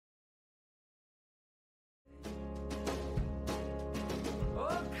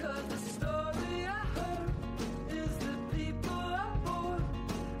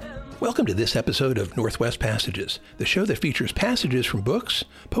Welcome to this episode of Northwest Passages, the show that features passages from books,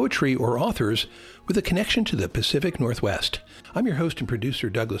 poetry, or authors with a connection to the Pacific Northwest. I'm your host and producer,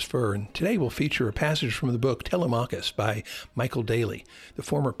 Douglas Furr, and today we'll feature a passage from the book Telemachus by Michael Daley, the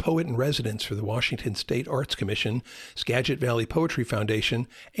former poet in residence for the Washington State Arts Commission, Skagit Valley Poetry Foundation,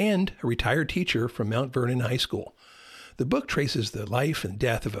 and a retired teacher from Mount Vernon High School. The book traces the life and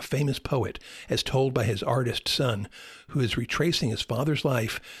death of a famous poet as told by his artist son, who is retracing his father's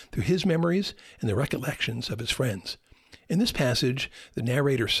life through his memories and the recollections of his friends. In this passage, the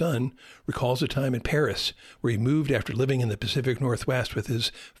narrator's son recalls a time in Paris where he moved after living in the Pacific Northwest with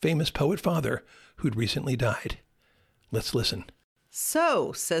his famous poet father, who'd recently died. Let's listen.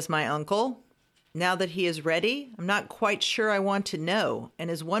 "So," says my uncle, "now that he is ready, I'm not quite sure I want to know, and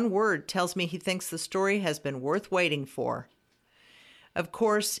his one word tells me he thinks the story has been worth waiting for. Of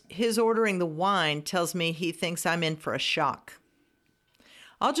course, his ordering the wine tells me he thinks I'm in for a shock.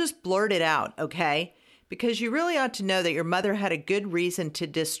 I'll just blurt it out, okay? Because you really ought to know that your mother had a good reason to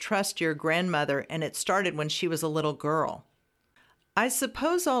distrust your grandmother, and it started when she was a little girl. I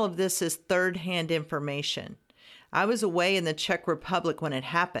suppose all of this is third-hand information. I was away in the Czech Republic when it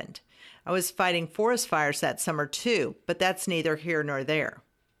happened. I was fighting forest fires that summer too, but that's neither here nor there."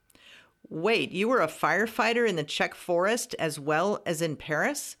 "Wait, you were a firefighter in the Czech forest as well as in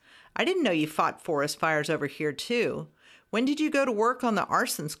Paris? I didn't know you fought forest fires over here too. When did you go to work on the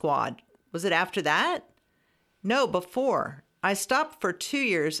arson squad? Was it after that?" "No, before. I stopped for 2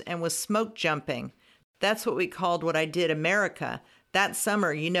 years and was smoke jumping. That's what we called what I did America. That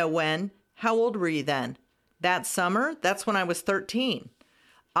summer, you know when. How old were you then?" "That summer? That's when I was 13.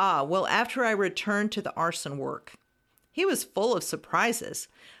 "Ah, well, after I returned to the arson work." He was full of surprises.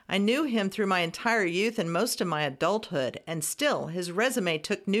 I knew him through my entire youth and most of my adulthood, and still his resume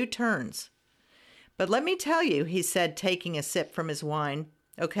took new turns. "But let me tell you," he said, taking a sip from his wine,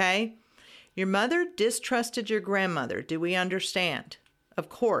 "okay? Your mother distrusted your grandmother, do we understand? Of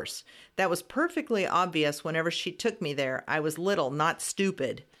course, that was perfectly obvious whenever she took me there. I was little, not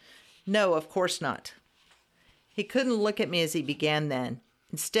stupid. No, of course not." He couldn't look at me as he began then.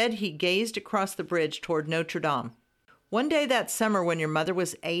 Instead, he gazed across the bridge toward Notre Dame. "One day that summer when your mother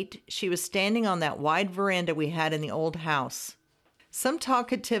was 8, she was standing on that wide veranda we had in the old house. Some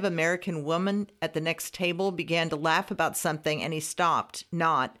talkative American woman at the next table began to laugh about something, and he stopped,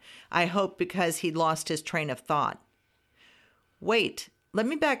 not, I hope, because he'd lost his train of thought. Wait, let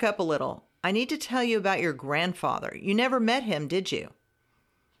me back up a little. I need to tell you about your grandfather. You never met him, did you?"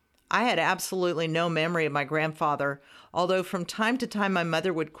 I had absolutely no memory of my grandfather, although from time to time my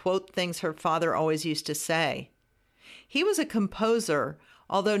mother would quote things her father always used to say. He was a composer,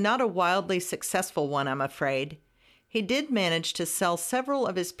 although not a wildly successful one, I'm afraid. He did manage to sell several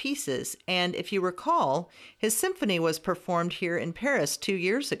of his pieces, and if you recall, his symphony was performed here in Paris 2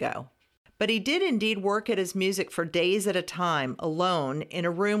 years ago. But he did indeed work at his music for days at a time, alone, in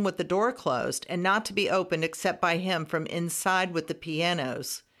a room with the door closed and not to be opened except by him from inside with the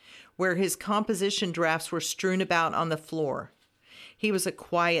pianos, where his composition drafts were strewn about on the floor. He was a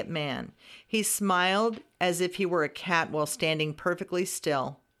quiet man. He smiled as if he were a cat while standing perfectly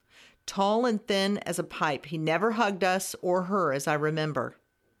still. Tall and thin as a pipe, he never hugged us or her as I remember.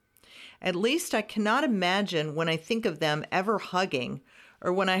 At least I cannot imagine when I think of them ever hugging,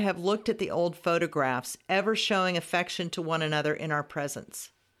 or when I have looked at the old photographs, ever showing affection to one another in our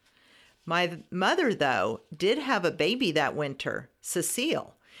presence. My mother, though, did have a baby that winter,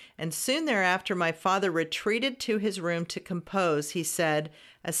 Cecile. And soon thereafter, my father retreated to his room to compose, he said,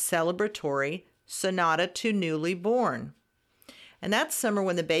 a celebratory sonata to newly born. And that summer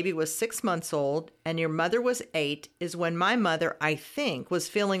when the baby was 6 months old and your mother was 8 is when my mother, I think, was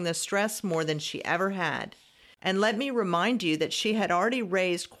feeling the stress more than she ever had. And let me remind you that she had already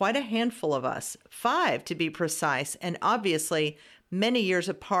raised quite a handful of us, 5 to be precise, and obviously many years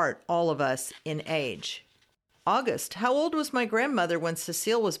apart, all of us, in age. August, how old was my grandmother when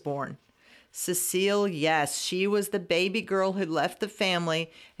Cecile was born? Cecile, yes, she was the baby girl who left the family,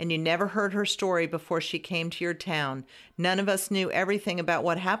 and you never heard her story before she came to your town. None of us knew everything about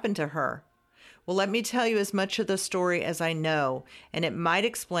what happened to her. Well, let me tell you as much of the story as I know, and it might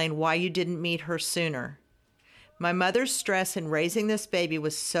explain why you didn't meet her sooner. My mother's stress in raising this baby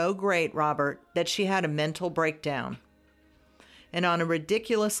was so great, Robert, that she had a mental breakdown. And on a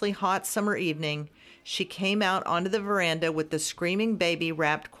ridiculously hot summer evening, she came out onto the veranda with the screaming baby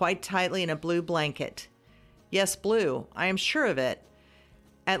wrapped quite tightly in a blue blanket. Yes, blue. I am sure of it.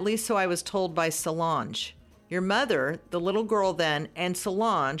 At least so I was told by Solange. Your mother, the little girl then, and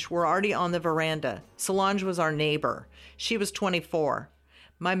Solange were already on the veranda. Solange was our neighbor. She was 24.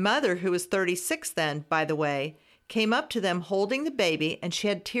 My mother, who was 36 then, by the way, came up to them holding the baby, and she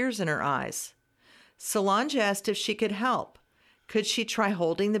had tears in her eyes. Solange asked if she could help. Could she try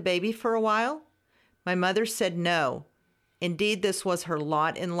holding the baby for a while? My mother said no. Indeed, this was her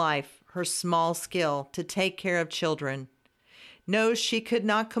lot in life, her small skill, to take care of children. No, she could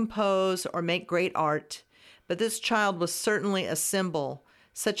not compose or make great art, but this child was certainly a symbol,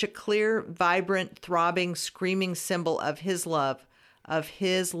 such a clear, vibrant, throbbing, screaming symbol of his love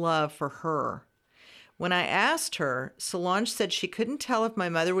for her. When I asked her, Solange said she couldn't tell if my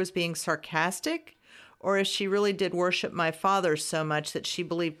mother was being sarcastic or if she really did worship my father so much that she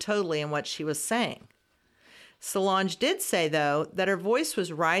believed totally in what she was saying. Solange did say, though, that her voice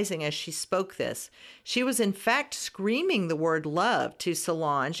was rising as she spoke this. She was in fact screaming the word love to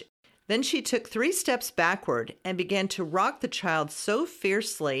Solange. Then she took 3 steps backward and began to rock the child so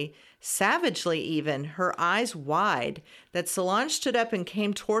fiercely, savagely even, her eyes wide, that Solange stood up and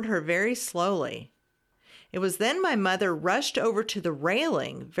came toward her very slowly. It was then my mother rushed over to the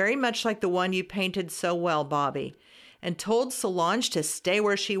railing, very much like the one you painted so well, Bobby, and told Solange to stay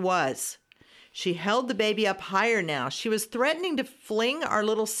where she was. She held the baby up higher now. She was threatening to fling our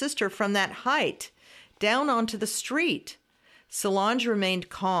little sister from that height, down onto the street. Solange remained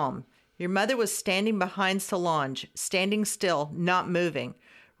calm. Your mother was standing behind Solange, standing still, not moving.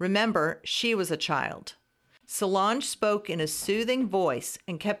 Remember, she was a child. Solange spoke in a soothing voice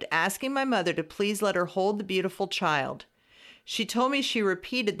and kept asking my mother to please let her hold the beautiful child. She told me she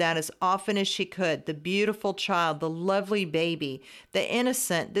repeated that as often as she could, the beautiful child, the lovely baby, the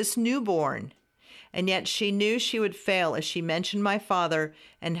innocent, this newborn. And yet she knew she would fail as she mentioned my father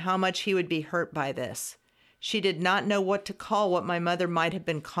and how much he would be hurt by this. She did not know what to call what my mother might have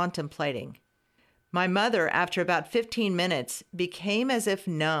been contemplating. My mother, after about 15 minutes, became as if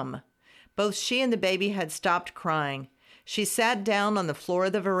numb. Both she and the baby had stopped crying. She sat down on the floor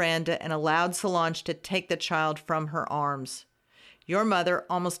of the veranda and allowed Solange to take the child from her arms. Your mother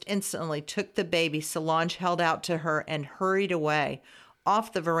almost instantly took the baby Solange held out to her and hurried away,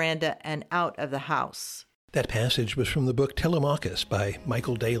 off the veranda and out of the house. That passage was from the book Telemachus by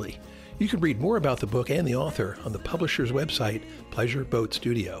Michael Daley. You can read more about the book and the author on the publisher's website, Pleasure Boat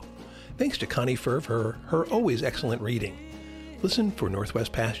Studio. Thanks to Connie Furr for her always excellent reading. Listen for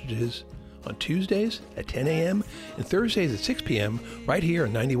Northwest Passages on Tuesdays at 10 a.m. and Thursdays at 6 p.m. right here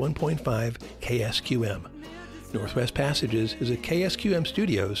on 91.5 KSQM. Northwest Passages is a KSQM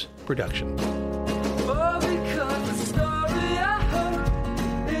Studios production.